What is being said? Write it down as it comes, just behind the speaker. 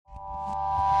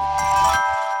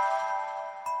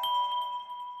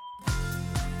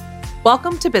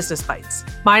Welcome to Business Bites.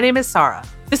 My name is Sarah.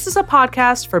 This is a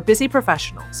podcast for busy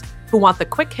professionals who want the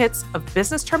quick hits of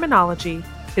business terminology,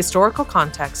 historical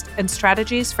context, and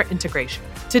strategies for integration.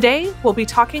 Today, we'll be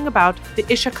talking about the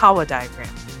Ishikawa diagram,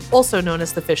 also known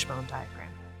as the fishbone diagram.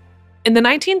 In the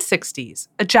 1960s,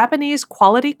 a Japanese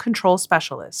quality control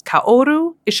specialist,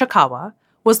 Kaoru Ishikawa,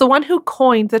 was the one who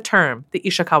coined the term the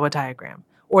Ishikawa diagram,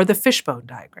 or the fishbone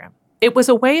diagram. It was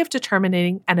a way of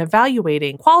determining and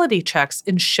evaluating quality checks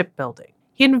in shipbuilding.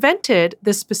 He invented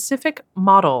this specific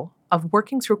model of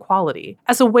working through quality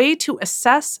as a way to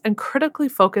assess and critically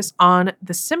focus on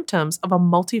the symptoms of a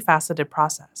multifaceted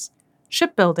process.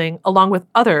 Shipbuilding, along with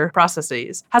other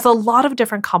processes, has a lot of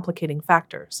different complicating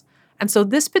factors. And so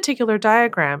this particular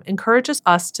diagram encourages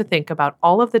us to think about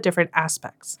all of the different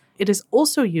aspects. It is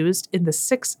also used in the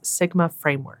Six Sigma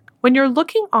framework. When you're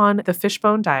looking on the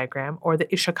fishbone diagram or the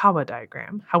Ishikawa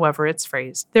diagram, however it's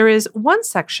phrased, there is one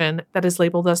section that is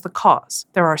labeled as the cause.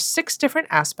 There are 6 different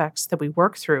aspects that we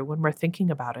work through when we're thinking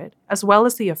about it, as well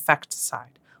as the effect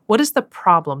side. What is the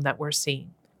problem that we're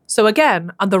seeing? So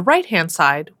again, on the right-hand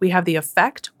side, we have the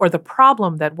effect or the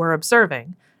problem that we're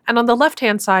observing, and on the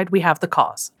left-hand side, we have the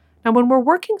cause. Now, when we're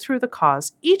working through the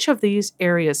cause, each of these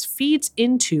areas feeds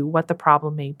into what the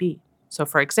problem may be. So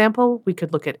for example, we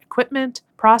could look at equipment,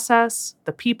 process,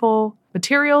 the people,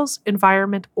 materials,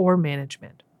 environment, or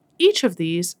management. Each of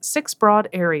these 6 broad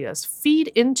areas feed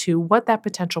into what that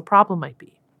potential problem might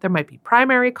be. There might be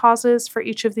primary causes for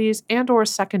each of these and/or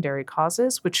secondary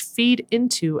causes, which feed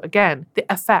into, again, the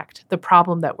effect, the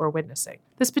problem that we're witnessing.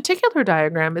 This particular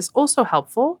diagram is also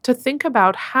helpful to think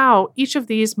about how each of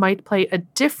these might play a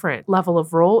different level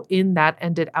of role in that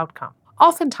ended outcome.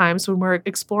 Oftentimes, when we're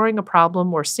exploring a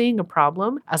problem or seeing a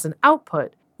problem as an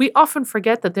output, we often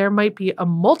forget that there might be a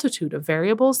multitude of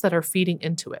variables that are feeding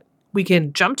into it. We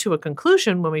can jump to a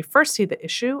conclusion when we first see the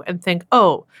issue and think,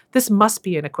 oh, this must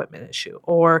be an equipment issue,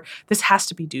 or this has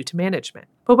to be due to management.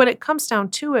 But when it comes down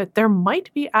to it, there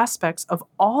might be aspects of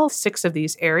all 6 of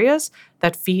these areas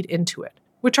that feed into it,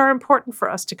 which are important for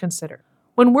us to consider.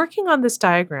 When working on this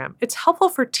diagram, it's helpful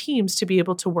for teams to be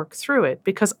able to work through it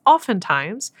because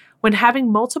oftentimes, when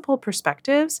having multiple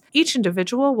perspectives, each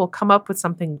individual will come up with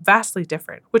something vastly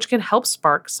different, which can help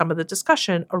spark some of the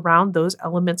discussion around those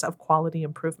elements of quality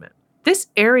improvement. This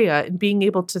area in being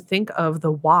able to think of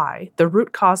the why, the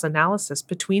root cause analysis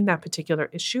between that particular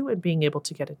issue and being able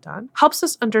to get it done, helps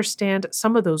us understand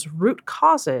some of those root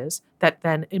causes that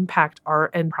then impact our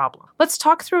end problem. Let's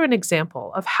talk through an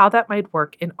example of how that might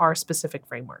work in our specific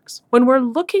frameworks. When we're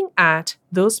looking at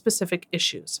those specific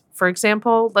issues, for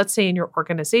example, let's say in your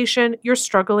organization, you're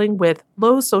struggling with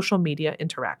low social media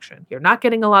interaction. You're not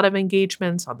getting a lot of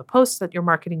engagements on the posts that your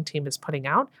marketing team is putting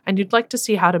out, and you'd like to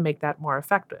see how to make that more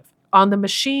effective. On the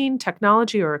machine,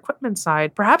 technology, or equipment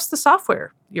side, perhaps the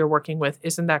software you're working with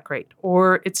isn't that great,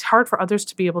 or it's hard for others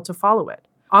to be able to follow it.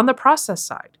 On the process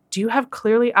side, do you have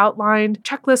clearly outlined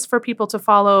checklists for people to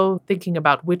follow, thinking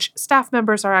about which staff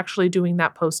members are actually doing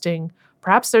that posting?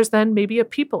 Perhaps there's then maybe a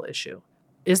people issue.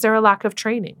 Is there a lack of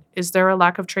training? Is there a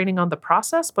lack of training on the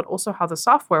process, but also how the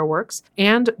software works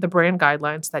and the brand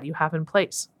guidelines that you have in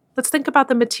place? Let's think about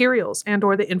the materials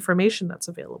and/or the information that's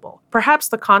available. Perhaps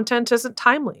the content isn't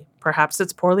timely. Perhaps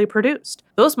it's poorly produced.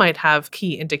 Those might have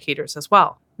key indicators as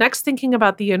well. Next, thinking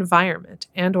about the environment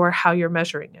and/or how you're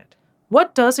measuring it.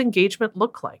 What does engagement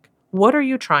look like? What are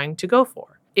you trying to go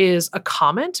for? Is a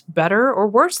comment better or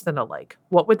worse than a like?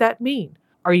 What would that mean?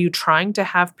 Are you trying to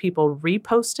have people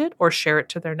repost it or share it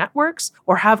to their networks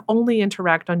or have only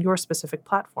interact on your specific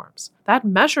platforms? That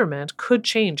measurement could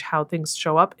change how things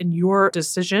show up in your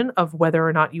decision of whether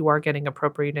or not you are getting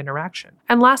appropriate interaction.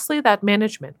 And lastly, that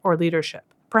management or leadership.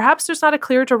 Perhaps there's not a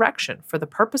clear direction for the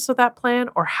purpose of that plan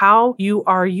or how you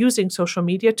are using social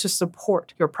media to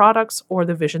support your products or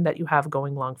the vision that you have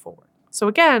going long forward. So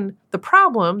again, the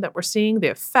problem that we're seeing, the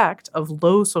effect of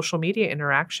low social media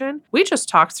interaction, we just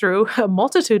talked through a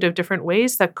multitude of different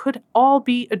ways that could all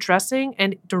be addressing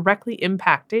and directly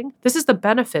impacting. This is the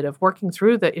benefit of working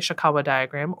through the Ishikawa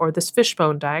diagram or this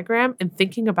fishbone diagram and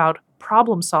thinking about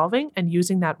problem solving and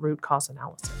using that root cause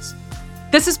analysis.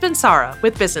 This has been Sarah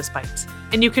with Business Bites,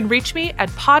 and you can reach me at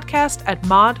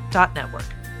podcast@mod.network.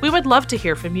 We would love to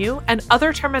hear from you and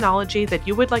other terminology that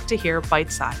you would like to hear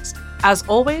bite-sized. As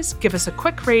always, give us a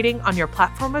quick rating on your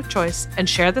platform of choice and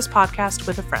share this podcast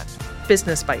with a friend.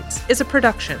 Business Bites is a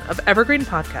production of Evergreen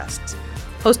Podcasts,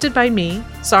 hosted by me,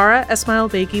 Sarah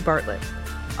Esmail-Begi Bartlett.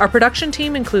 Our production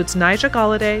team includes Nija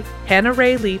Galladay, Hannah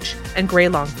Ray Leach, and Gray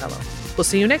Longfellow. We'll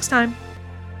see you next time.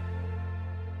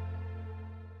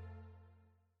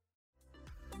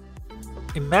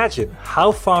 Imagine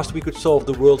how fast we could solve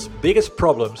the world's biggest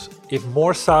problems if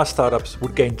more SaaS startups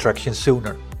would gain traction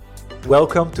sooner.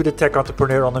 Welcome to the Tech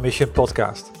Entrepreneur on a Mission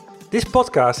podcast. This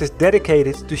podcast is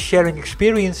dedicated to sharing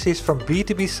experiences from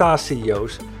B2B SaaS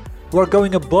CEOs who are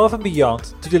going above and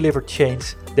beyond to deliver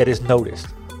change that is noticed.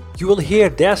 You will hear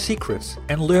their secrets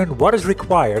and learn what is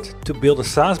required to build a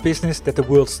SaaS business that the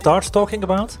world starts talking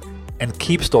about and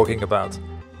keeps talking about,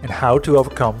 and how to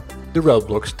overcome the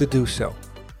roadblocks to do so.